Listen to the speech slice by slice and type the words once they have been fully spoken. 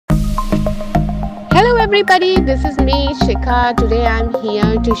everybody, this is me, Shikha. Today I'm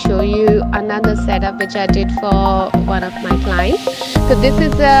here to show you another setup which I did for one of my clients. So this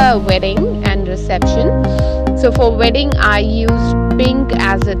is a wedding and reception. So for wedding I used pink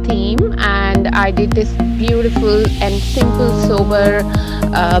as a theme, and I did this beautiful and simple sober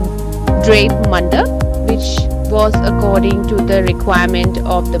Drape Mandap, which was according to the requirement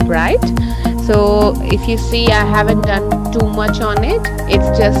of the bride. So if you see, I haven't done too much on it.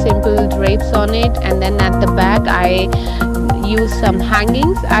 It's just simple drapes on it, and then at the back I use some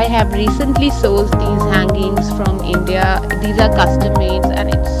hangings. I have recently sourced these hangings from India. These are custom made and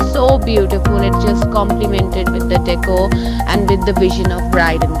it's so beautiful. It just complemented with the decor and with the vision of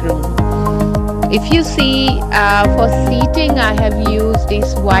bride and groom. If you see, for seating I have used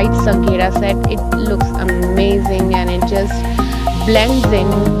this white Sanghera set. It looks amazing and it just blends in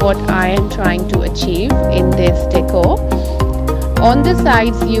what I am trying to achieve in this decor. On the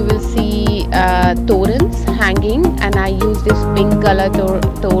sides you will see torrents hanging, and I use this pink color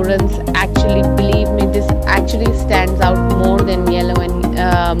torrents. Actually, believe me, this actually stands out more than yellow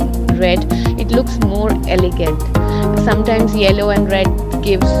and red. It looks more elegant. Sometimes yellow and red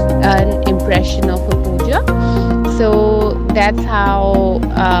gives an impression of a puja. So that's how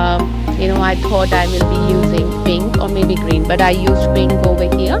I thought I will be using pink or maybe green, but I used pink over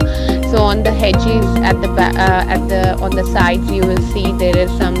here. So on the hedges at the back, on the sides you will see there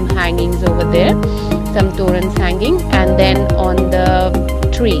is some hangings over there, some torrents hanging, and then on the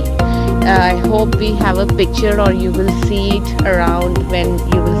tree. I hope we have a picture or you will see it around when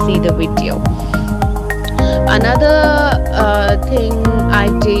you will see the video. Another thing I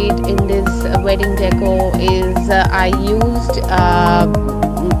did in this wedding decor is I used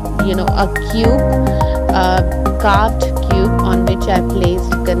a cube, carved cube on which I placed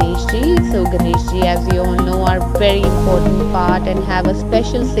Ganeshji. So Ganeshji, as you all know, are very important part and have a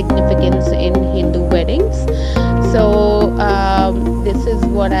special significance in Hindu weddings. So this is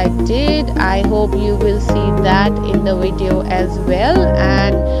what I did. I hope you will see that in the video as well,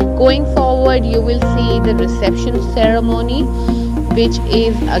 and going forward you will see the reception ceremony, which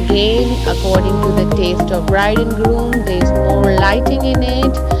is again according to the taste of bride and groom. There is more lighting in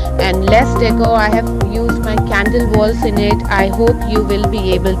it and less decor. I have used my candle walls in it. I hope you will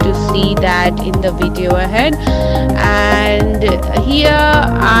be able to see that in the video ahead. And here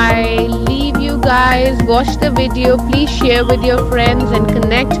I leave you guys. Watch the video, please share with your friends and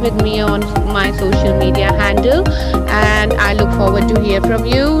connect with me on my social media handle, and I look forward to hear from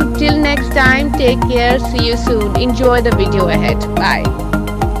you. Till next time, take care, see you soon. Enjoy the video ahead. Bye.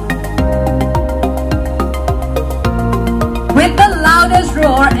 With the loudest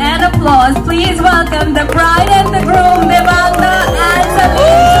roar and applause, please welcome the bride and the groom.